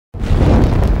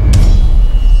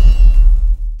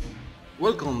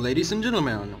Welcome, ladies and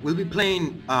gentlemen. We'll be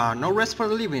playing No Rest for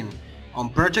the Living on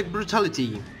Project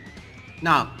Brutality.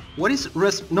 Now, what is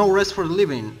No Rest for the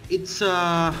Living? It's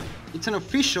an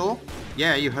official,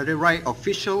 yeah, you heard it right,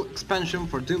 official expansion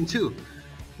for Doom 2.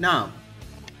 Now,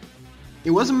 it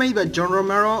wasn't made by John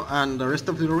Romero and the rest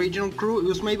of the original crew. It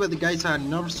was made by the guys at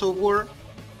Nerve Software,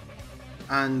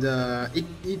 and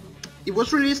it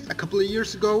was released a couple of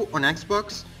years ago on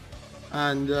Xbox,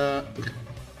 and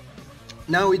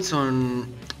now it's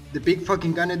on the big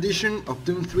fucking gun edition of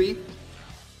Doom 3.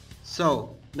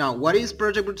 So, now what is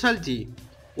Project Brutality?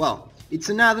 Well, it's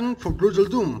an add-on for Brutal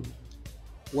Doom.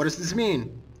 What does this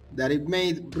mean? That it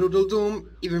made Brutal Doom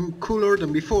even cooler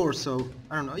than before, so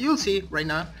I don't know, you'll see right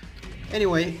now.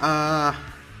 Anyway,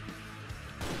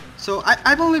 so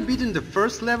I've only beaten the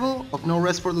first level of No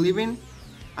Rest for the Living,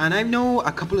 and I know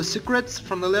a couple of secrets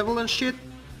from the level and shit.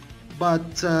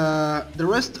 But the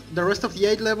rest of the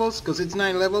 8 levels, because it's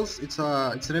 9 levels, it's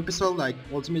an episode like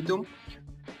Ultimate Doom.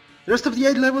 The rest of the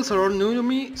 8 levels are all new to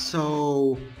me,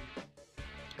 so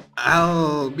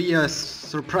I'll be as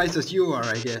surprised as you are,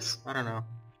 I guess. I don't know.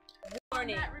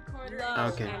 Warning, low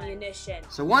Okay. ammunition.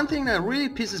 So one thing that really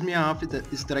pisses me off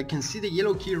is that I can see the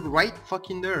yellow key right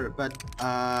fucking there, but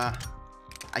I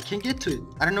can't get to it.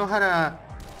 I don't know how to...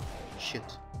 Shit.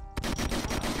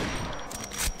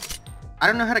 I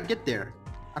don't know how to get there.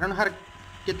 I don't know how to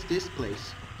get to this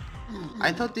place.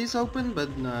 I thought this opened,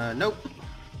 but nope.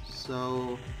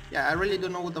 So yeah, I really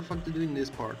don't know what the fuck to do in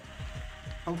this part.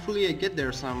 Hopefully I get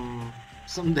there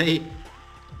someday.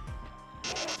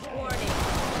 Warning,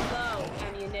 low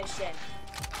ammunition.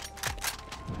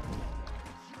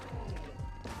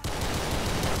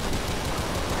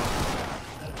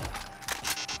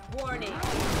 Warning,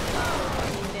 low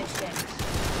ammunition.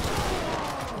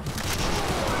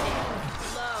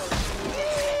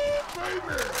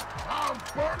 Baby, I'm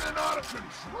burning out of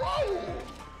control!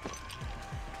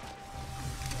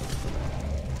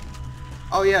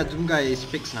 Oh yeah, Doom guy is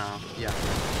fixed now. Yeah.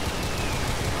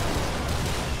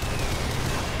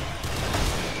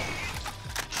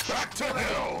 Back to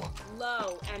hell!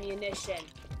 Low ammunition.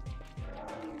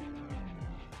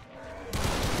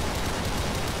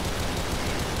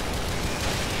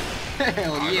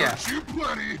 Hell I yeah. got you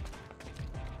plenty!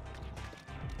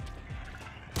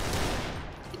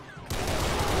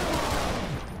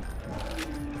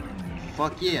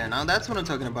 Fuck yeah. Now that's what I'm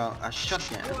talking about. A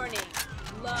shotgun. Warning,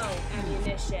 low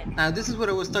ammunition. Now this is what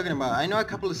I was talking about. I know a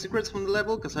couple of secrets from the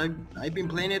level because I've been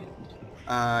playing it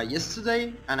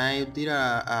yesterday, and I did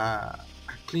a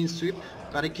clean sweep,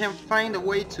 but I can't find a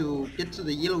way to get to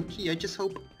the yellow key. I just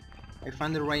hope I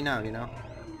find it right now, you know.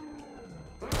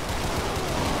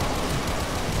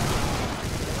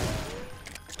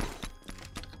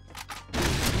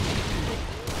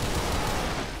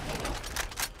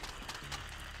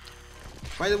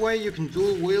 By the way, you can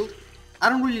dual wield. I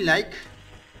don't really like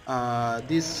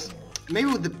this, maybe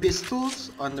with the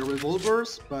pistols and the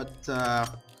revolvers, but I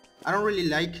don't really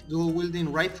like dual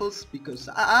wielding rifles because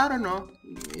I don't know,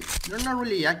 they're not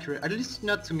really accurate, at least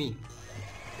not to me.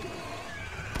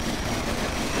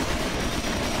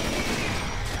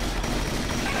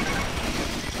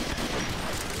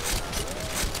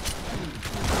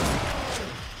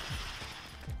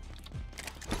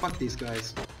 Fuck these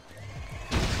guys.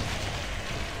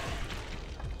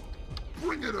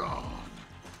 Bring it on!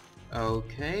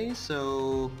 Okay,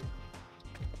 so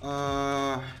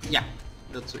yeah,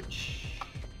 let's switch.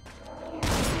 You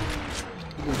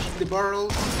can shoot the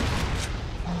barrels.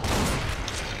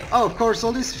 Oh, of course,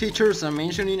 all these features I'm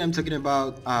mentioning, I'm talking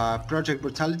about Project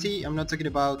Brutality. I'm not talking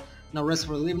about No Rest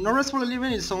for the Living. No Rest for the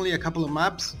Living is only a couple of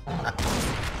maps.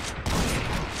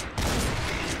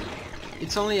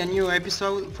 It's only a new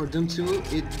episode for Doom 2.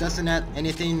 It doesn't add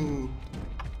anything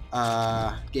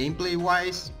gameplay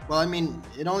wise. Well, I mean,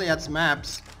 it only adds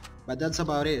maps, but that's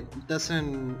about it. It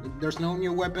doesn't, there's no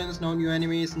new weapons, no new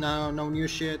enemies, no new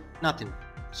shit, nothing.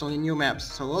 It's only new maps.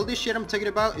 So all this shit I'm talking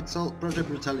about, it's all Project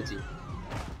Brutality.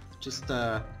 Just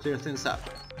clear things up.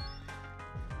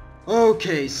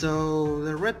 Okay, so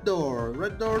the red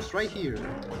door's right here.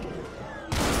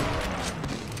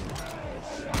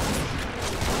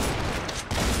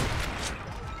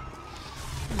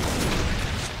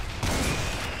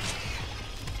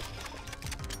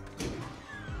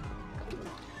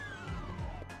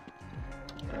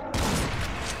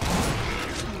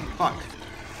 Fuck.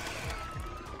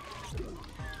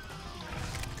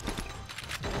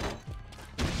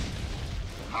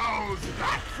 How's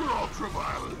that for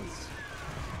ultraviolence?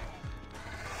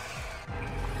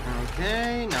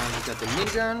 Okay, now we got the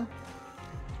minigun.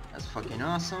 That's fucking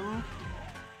awesome.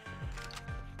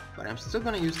 but I'm still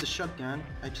gonna use the shotgun.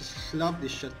 I just love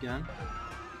this shotgun.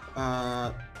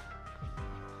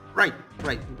 Right,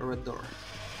 the red door.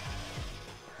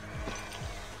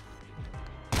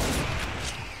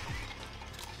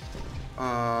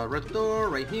 Red door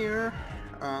right here,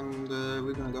 and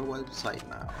we're gonna go outside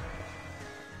now.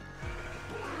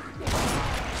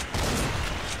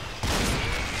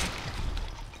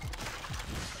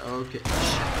 Okay.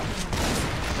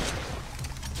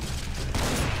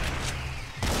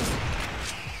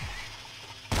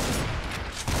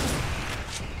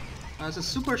 There's a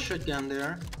super shotgun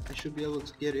there. I should be able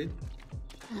to get it.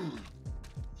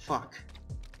 Fuck.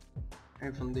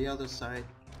 And from the other side.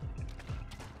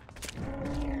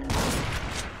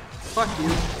 Fuck you.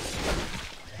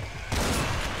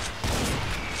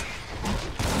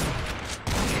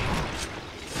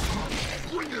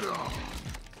 Bring it on.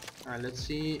 Alright, let's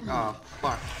see. Oh,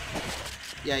 fuck.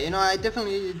 Yeah, you know, I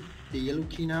definitely need the yellow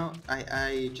key now.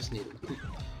 I just need it.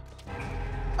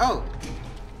 Oh!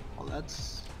 Well,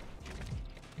 that's...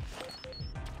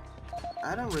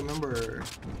 I don't remember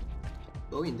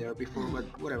going there before, but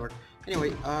whatever. Anyway,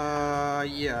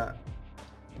 yeah.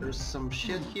 There's some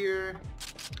shit here.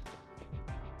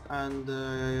 And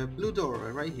blue door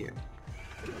right here.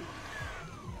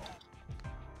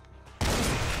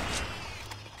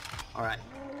 Alright.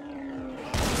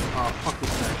 Oh, fuck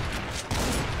this guy.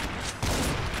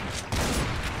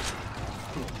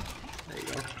 There you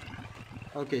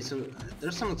go. Okay, so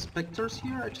there's some specters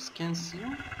here, I just can't see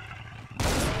them.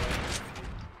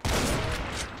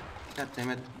 God damn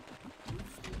it.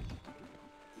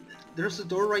 There's a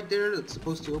door right there that's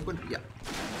supposed to open. Yeah.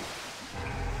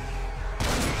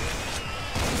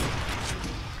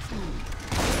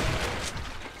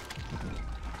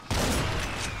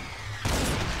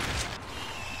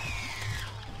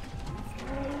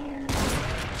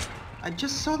 I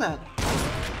just saw that.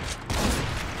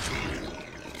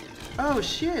 Oh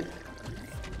shit.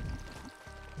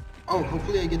 Oh,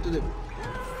 hopefully I get to the...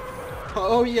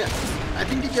 Oh yeah, I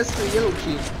think it gets to the yellow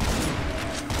key.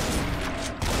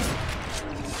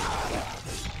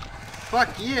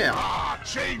 Fuck yeah! Ah,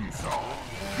 chainsaw!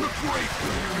 The great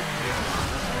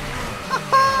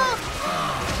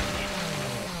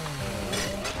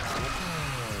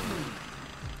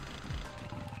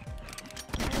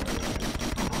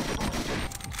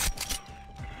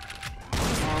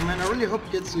Oh man, I really hope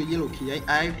it gets to a yellow key.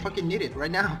 I fucking need it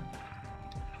right now.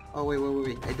 Oh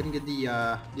wait. I didn't get the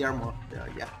armor.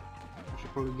 Yeah, I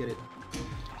should probably get it.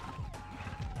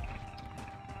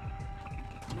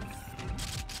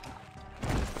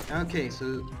 Okay,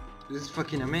 so this is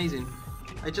fucking amazing.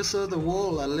 I just saw the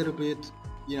wall a little bit,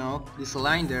 you know, this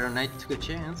line there, and I took a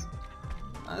chance.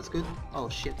 That's good. Oh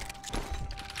shit.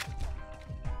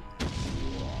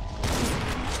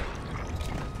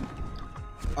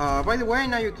 By the way,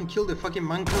 now you can kill the fucking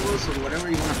mancabos or whatever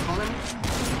you wanna call them.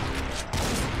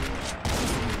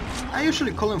 I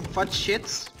usually call them fat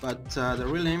shits, but the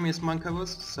real name is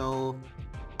mancabos, so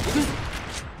you can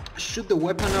shoot the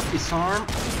weapon off his arm.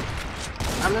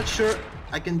 I'm not sure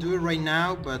I can do it right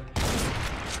now, but...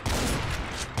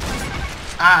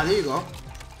 Ah, there you go.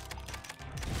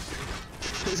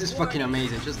 This is fucking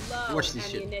amazing, just watch this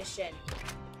shit.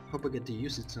 Hope I get to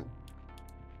use it soon.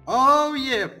 Oh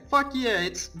yeah, fuck yeah,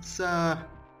 it's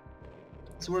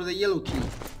where the yellow key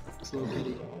is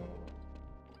located.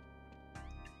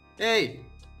 Hey!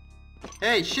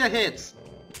 Hey, shitheads!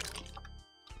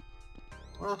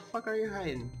 Where the fuck are you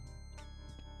hiding?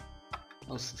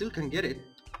 I still can get it.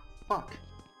 Fuck.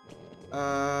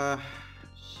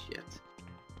 Shit.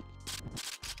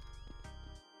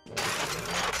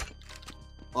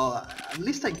 Well, at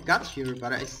least I got here,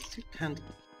 but I still can't...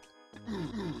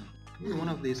 Maybe one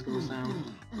of these goes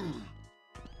down.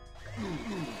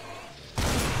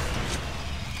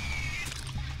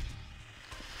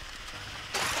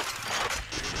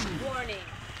 Warning,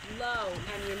 low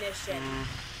ammunition.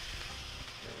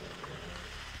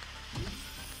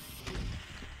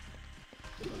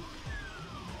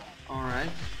 Alright.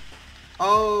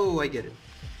 Oh, I get it.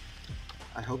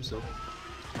 I hope so.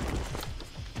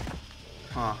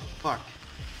 Ah, fuck.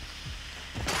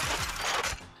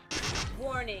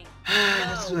 Warning,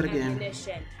 Let's do low it again.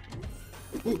 ammunition.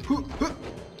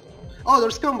 Oh,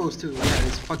 there's combos too. Yeah,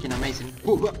 it's fucking amazing.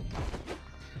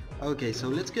 Okay, so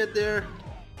let's get there.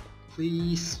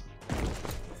 Please.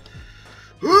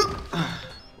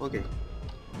 Okay.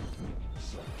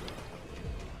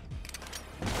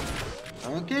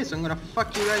 Okay, so I'm gonna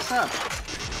fuck you guys up.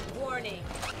 Warning,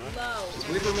 low. Just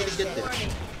wait for me to get there.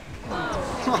 Warning,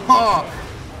 low.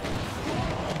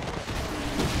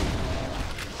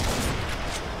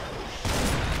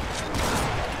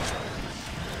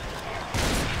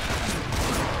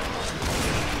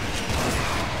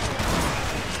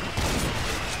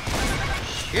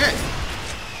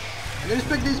 Didn't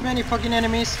expect this many fucking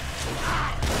enemies.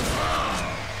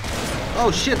 Oh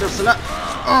shit, there's a lot.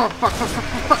 Oh fuck, fuck, fuck,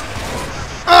 fuck, fuck.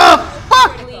 Oh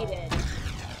fuck! Deleted.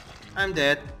 I'm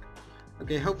dead.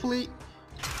 Okay, hopefully.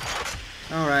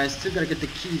 Alright, still gotta get the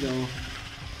key though.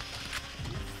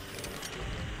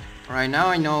 Alright, now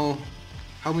I know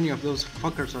how many of those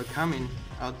fuckers are coming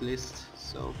at least,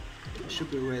 so I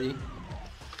should be ready.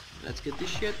 Let's get this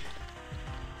shit.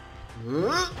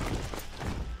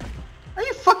 Are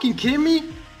you fucking kidding me?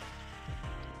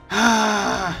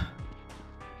 Ah.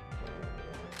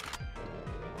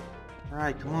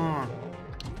 Alright, come on.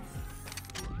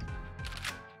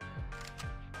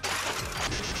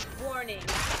 Warning.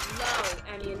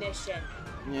 Low ammunition.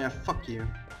 Yeah, fuck you.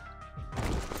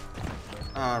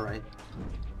 Alright.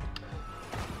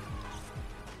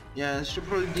 Yeah, I should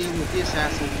probably deal with this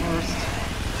asshole first.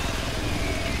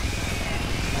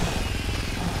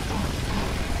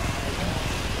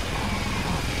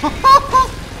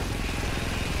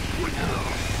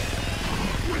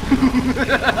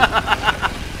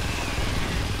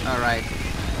 Alright.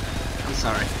 I'm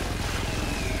sorry.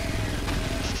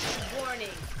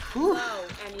 Warning. Whew. Low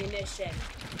ammunition.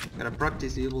 Gotta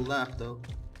practice the evil laugh though.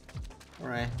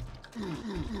 Alright.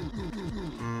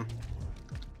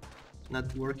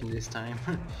 Not working this time.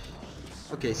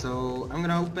 Okay, so I'm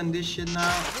gonna open this shit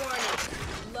now.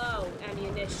 Warning. Low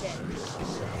ammunition.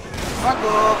 Fuck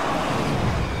off!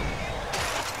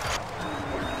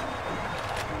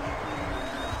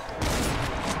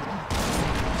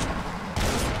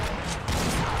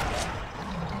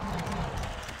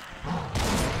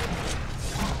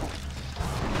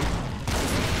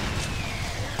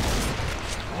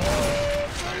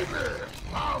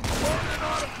 I'm burning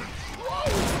out of control!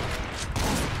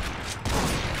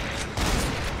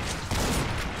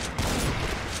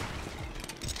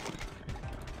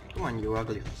 Come on, you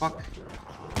ugly fuck.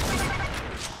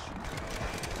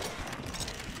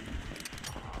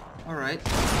 Alright.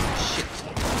 Shit.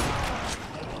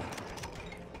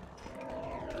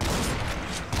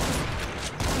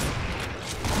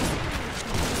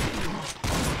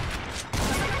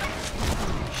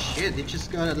 Shit, it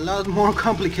just got a lot more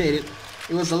complicated.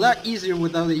 It was a lot easier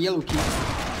without the yellow key.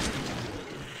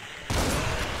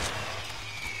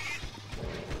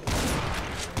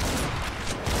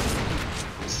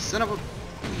 Son of a...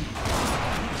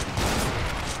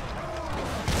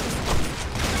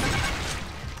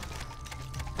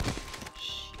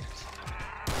 Shit.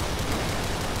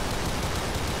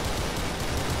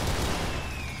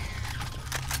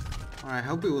 I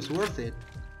hope it was worth it.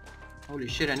 Holy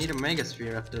shit, I need a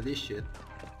megasphere after this shit.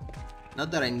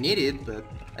 Not that I need it, but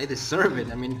I deserve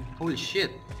it. I mean, holy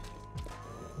shit.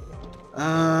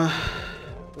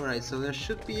 Alright, so there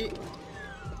should be...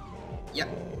 Yeah,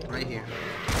 right here.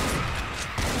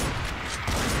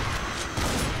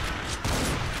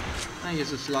 I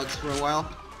use the slugs for a while.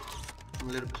 I'm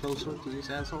a little closer to these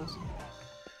assholes.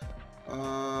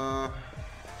 Yeah.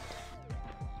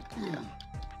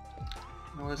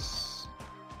 Where's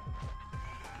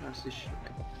this shit?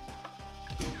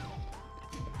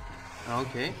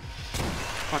 Okay.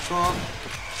 Fuck off.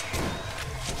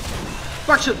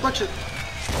 Watch it, watch it.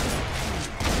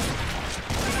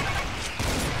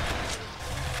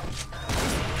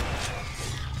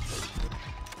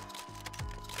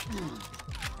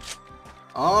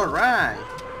 All right.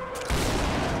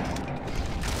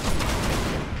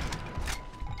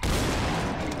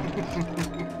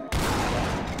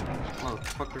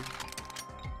 Motherfucker.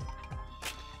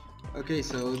 Okay,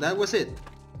 so that was it.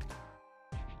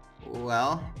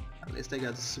 Well, at least I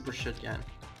got the super shotgun.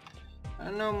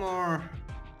 And no more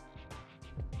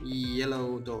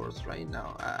yellow doors right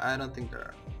now. I don't think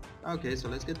there are. Okay, so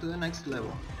let's get to the next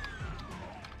level.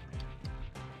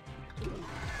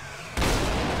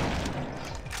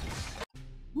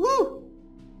 Woo!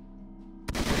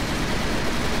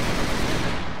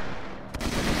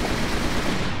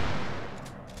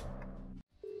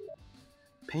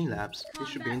 Pain labs. This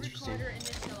should be interesting.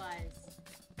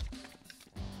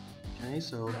 Okay,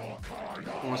 so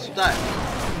who wants to die?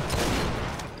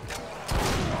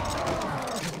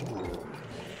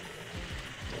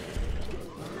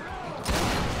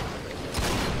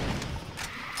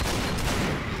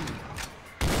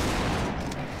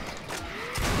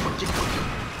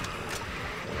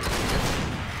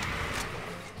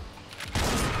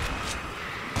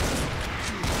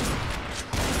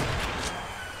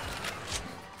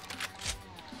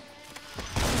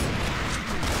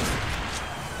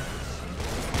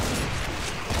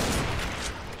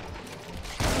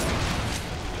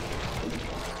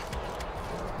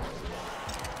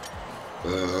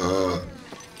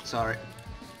 Sorry.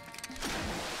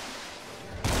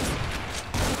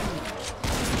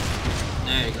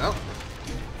 There you go.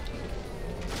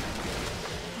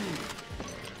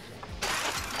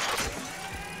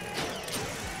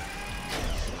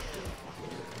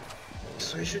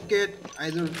 So I should get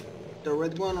either the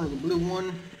red one or the blue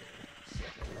one.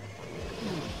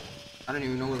 I don't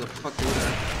even know where the fuck they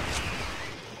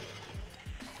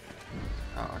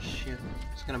are. Oh shit.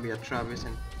 It's gonna be a trap,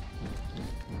 isn't it?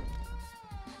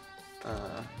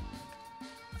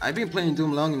 I've been playing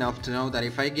Doom long enough to know that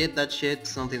if I get that shit,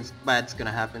 something bad's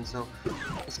gonna happen, so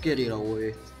let's get it over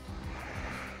with.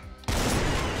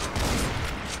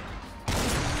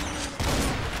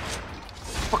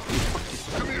 Fuck you, fuck you.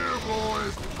 Come here,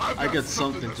 boys. I got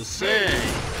something to say.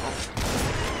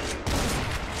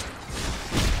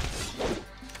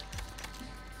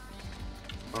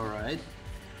 Alright.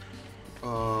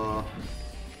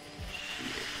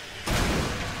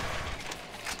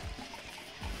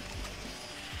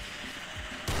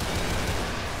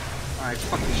 Alright,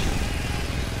 fuck this shit.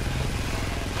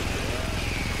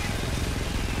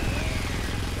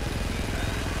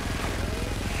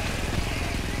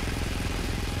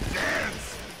 Dance!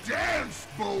 Dance,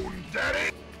 Bone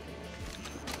Daddy!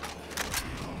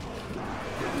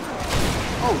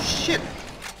 Oh shit!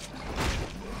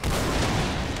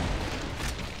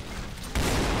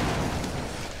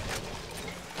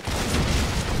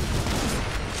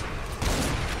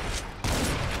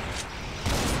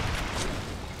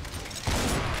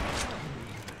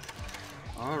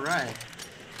 Alright.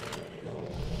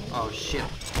 Oh shit.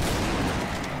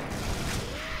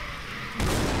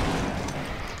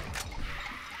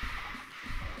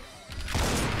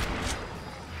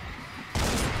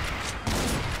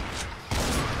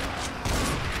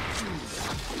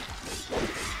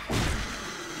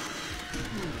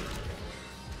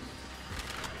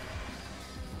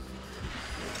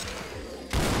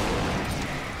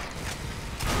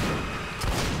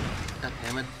 God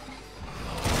damn it.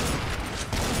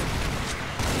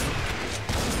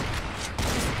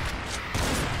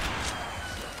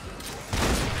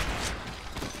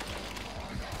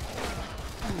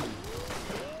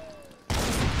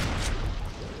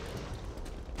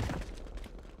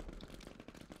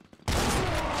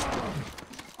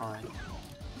 Alright.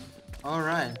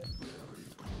 Alright.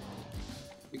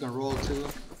 You can roll too.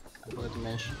 I forgot to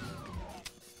mention.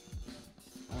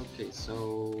 Okay,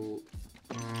 so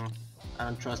I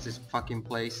don't trust this fucking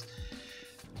place.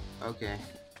 Okay.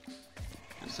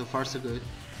 So far so good.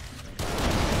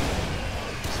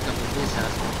 Let's go with this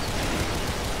asshole.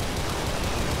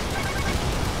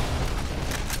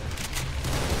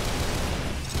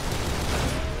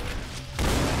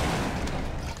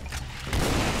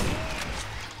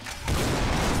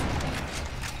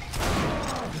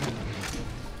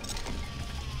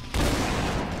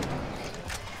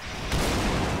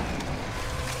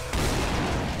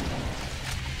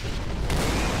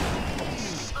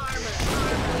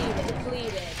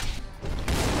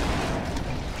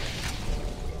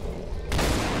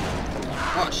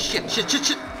 Oh shit, shit, shit,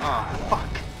 shit! Oh fuck.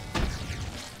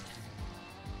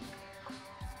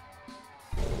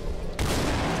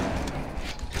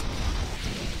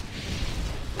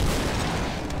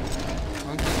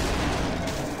 Okay.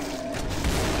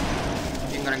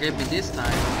 You're gonna get me this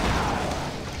time.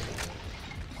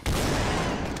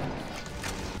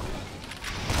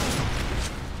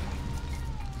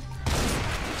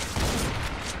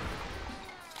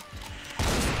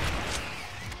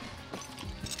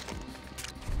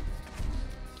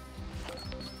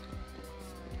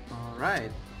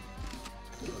 Right.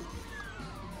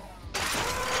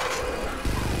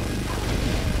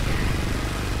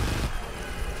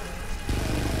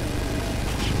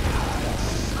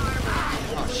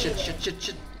 Oh shit, shit, shit,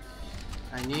 shit.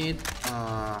 I need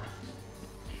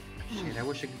shit, I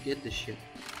wish I could get this shit.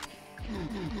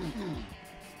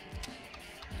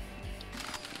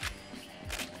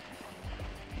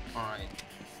 Alright.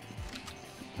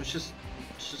 Let's just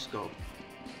go.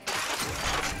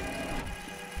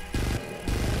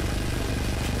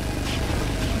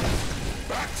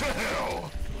 Back to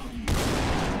hell!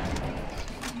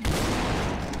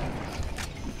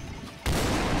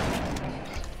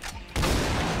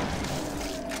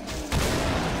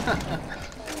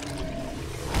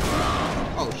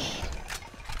 Oh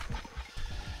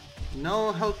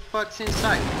no health packs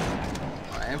inside.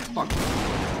 I am fucked.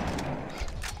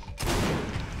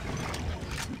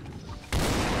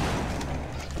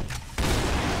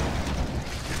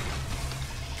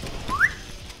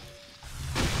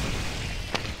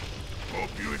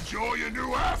 Hope you enjoy your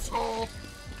new asshole!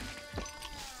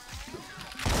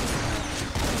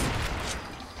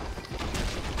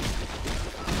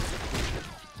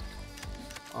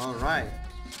 Alright.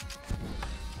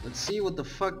 Let's see what the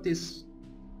fuck this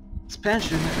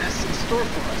expansion has in store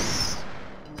for us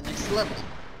in the next level.